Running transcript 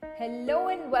Hello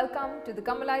and welcome to the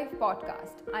Come Alive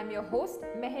podcast. I'm your host,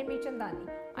 Meher Chandani.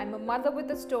 I'm a mother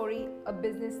with a story, a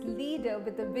business leader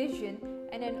with a vision,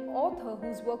 and an author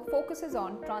whose work focuses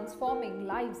on transforming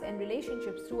lives and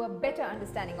relationships through a better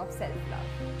understanding of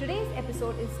self-love. Today's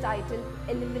episode is titled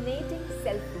Eliminating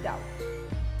Self-Doubt.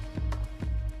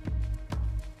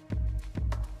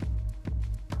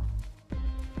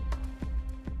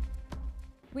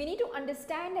 We need to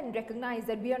understand and recognize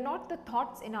that we are not the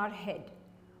thoughts in our head.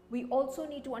 We also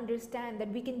need to understand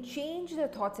that we can change the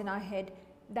thoughts in our head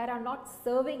that are not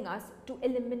serving us to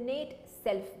eliminate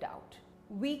self-doubt.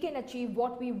 We can achieve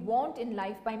what we want in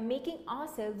life by making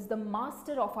ourselves the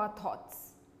master of our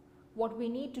thoughts. What we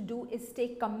need to do is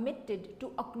stay committed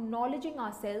to acknowledging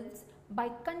ourselves by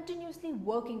continuously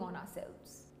working on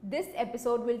ourselves. This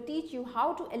episode will teach you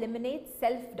how to eliminate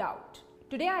self-doubt.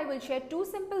 Today I will share 2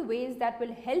 simple ways that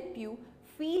will help you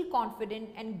feel confident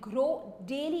and grow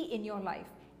daily in your life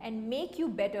and make you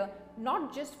better,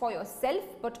 not just for yourself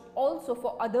but also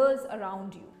for others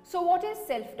around you. So what is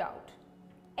self-doubt?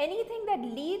 Anything that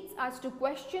leads us to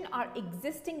question our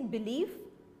existing belief,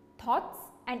 thoughts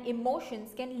and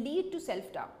emotions can lead to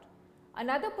self-doubt.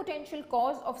 Another potential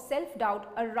cause of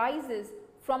self-doubt arises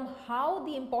from how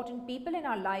the important people in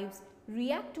our lives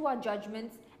react to our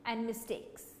judgments and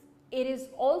mistakes. It is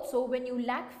also when you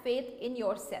lack faith in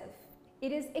yourself.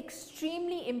 It is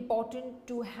extremely important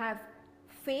to have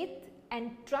faith and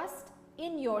trust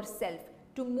in yourself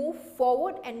to move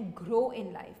forward and grow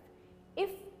in life.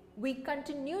 If we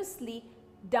continuously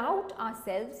doubt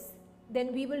ourselves,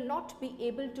 then we will not be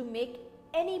able to make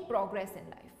any progress in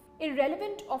life.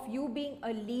 Irrelevant of you being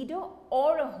a leader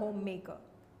or a homemaker,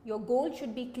 your goal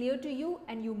should be clear to you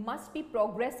and you must be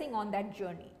progressing on that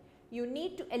journey. You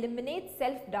need to eliminate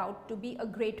self-doubt to be a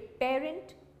great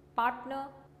parent, partner,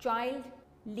 child,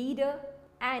 leader,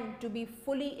 and to be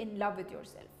fully in love with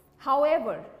yourself.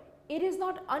 However, it is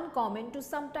not uncommon to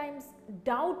sometimes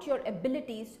doubt your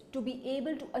abilities to be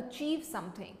able to achieve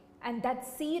something, and that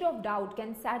seed of doubt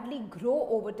can sadly grow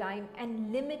over time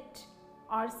and limit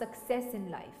our success in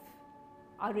life,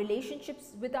 our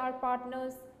relationships with our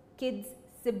partners, kids,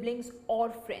 siblings,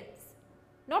 or friends.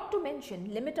 Not to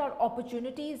mention limit our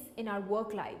opportunities in our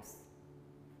work lives.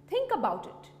 Think about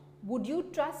it. Would you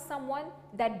trust someone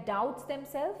that doubts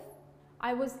themselves?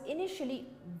 I was initially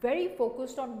very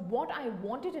focused on what I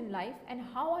wanted in life and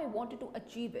how I wanted to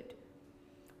achieve it.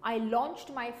 I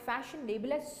launched my fashion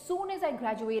label as soon as I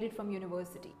graduated from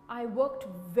university. I worked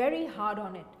very hard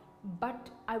on it,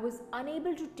 but I was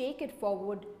unable to take it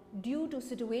forward due to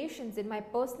situations in my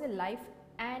personal life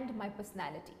and my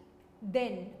personality.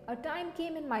 Then a time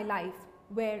came in my life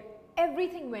where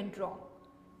everything went wrong.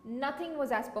 Nothing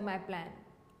was as per my plan.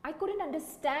 I couldn't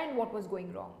understand what was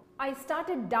going wrong. I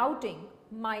started doubting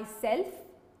myself,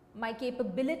 my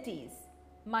capabilities,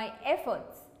 my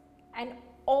efforts, and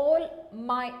all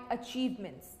my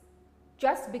achievements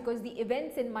just because the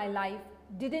events in my life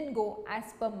didn't go as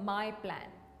per my plan.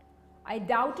 I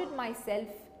doubted myself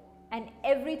and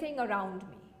everything around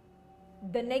me.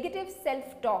 The negative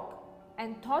self-talk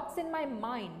and thoughts in my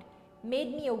mind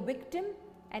made me a victim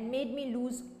and made me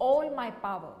lose all my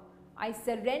power. I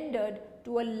surrendered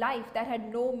to a life that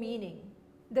had no meaning.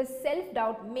 The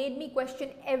self-doubt made me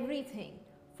question everything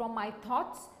from my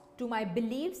thoughts to my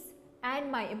beliefs and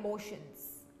my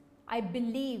emotions. I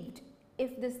believed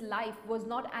if this life was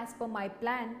not as per my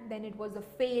plan, then it was a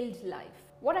failed life.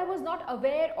 What I was not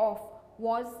aware of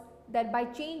was that by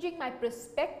changing my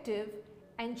perspective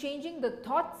and changing the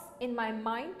thoughts in my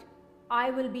mind, I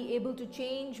will be able to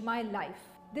change my life.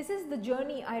 This is the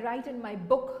journey I write in my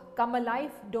book, Come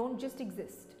Alive, Don't Just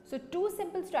Exist. So 2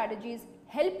 simple strategies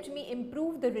helped me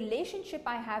improve the relationship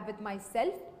I have with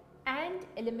myself and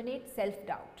eliminate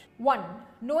self-doubt. 1.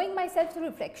 Knowing myself through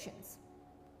reflections.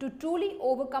 To truly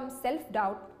overcome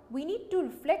self-doubt, we need to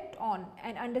reflect on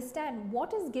and understand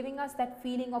what is giving us that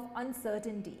feeling of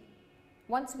uncertainty.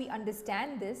 Once we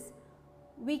understand this,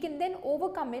 we can then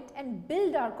overcome it and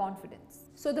build our confidence.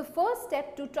 So the first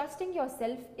step to trusting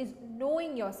yourself is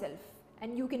knowing yourself,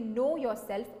 and you can know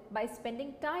yourself by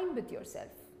spending time with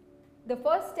yourself. The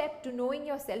first step to knowing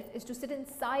yourself is to sit in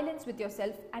silence with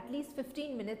yourself at least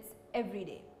 15 minutes every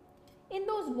day. In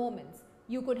those moments,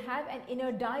 you could have an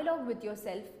inner dialogue with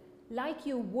yourself like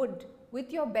you would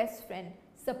with your best friend,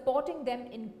 supporting them,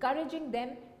 encouraging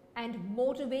them, and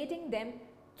motivating them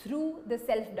through the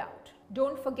self-doubt.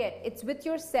 Don't forget, it's with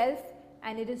yourself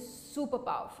and it is super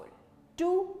powerful.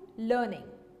 2. Learning.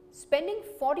 Spending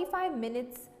 45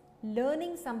 minutes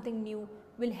learning something new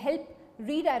will help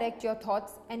redirect your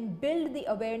thoughts and build the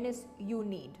awareness you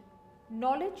need.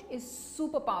 Knowledge is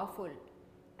super powerful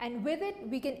and with it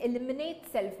we can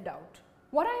eliminate self-doubt.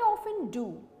 What I often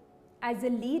do as a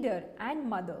leader and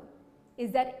mother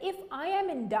is that if I am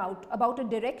in doubt about a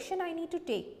direction I need to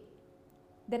take,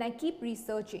 then I keep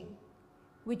researching,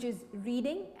 which is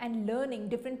reading and learning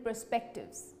different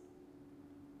perspectives.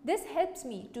 This helps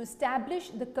me to establish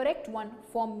the correct one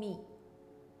for me.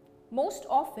 Most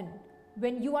often,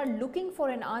 when you are looking for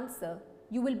an answer,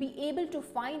 you will be able to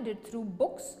find it through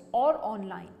books or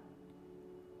online.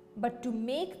 But to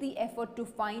make the effort to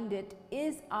find it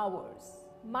is ours.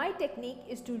 My technique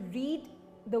is to read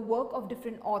the work of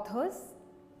different authors,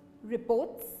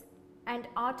 reports, and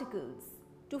articles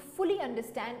to fully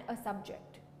understand a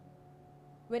subject.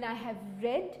 When I have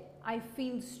read, I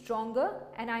feel stronger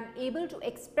and I'm able to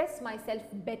express myself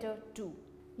better too.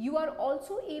 You are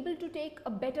also able to take a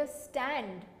better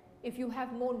stand if you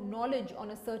have more knowledge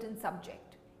on a certain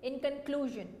subject. In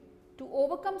conclusion, to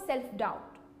overcome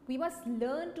self-doubt, we must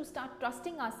learn to start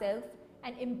trusting ourselves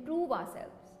and improve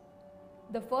ourselves.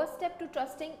 The first step to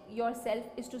trusting yourself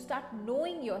is to start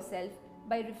knowing yourself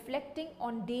by reflecting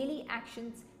on daily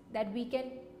actions that we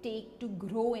can take to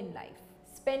grow in life.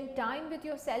 Spend time with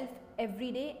yourself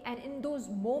every day, and in those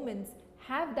moments,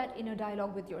 have that inner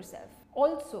dialogue with yourself.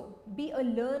 Also, be a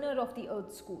learner of the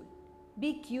Earth School.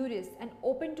 Be curious and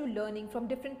open to learning from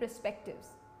different perspectives.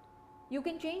 You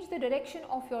can change the direction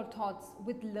of your thoughts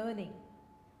with learning.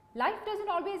 Life doesn't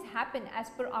always happen as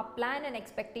per our plan and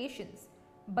expectations,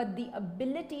 but the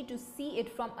ability to see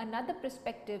it from another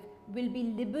perspective will be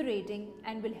liberating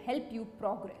and will help you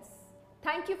progress.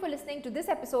 Thank you for listening to this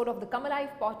episode of the Come Alive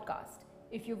podcast.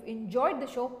 If you've enjoyed the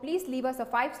show, please leave us a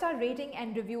 5-star rating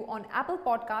and review on Apple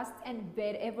Podcasts and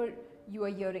wherever you are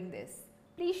hearing this.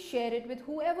 Please share it with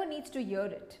whoever needs to hear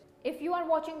it. If you are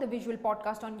watching the visual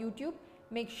podcast on YouTube,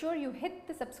 make sure you hit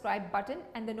the subscribe button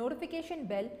and the notification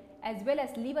bell, as well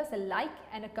as leave us a like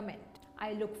and a comment.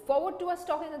 I look forward to us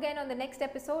talking again on the next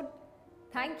episode.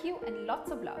 Thank you and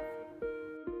lots of love.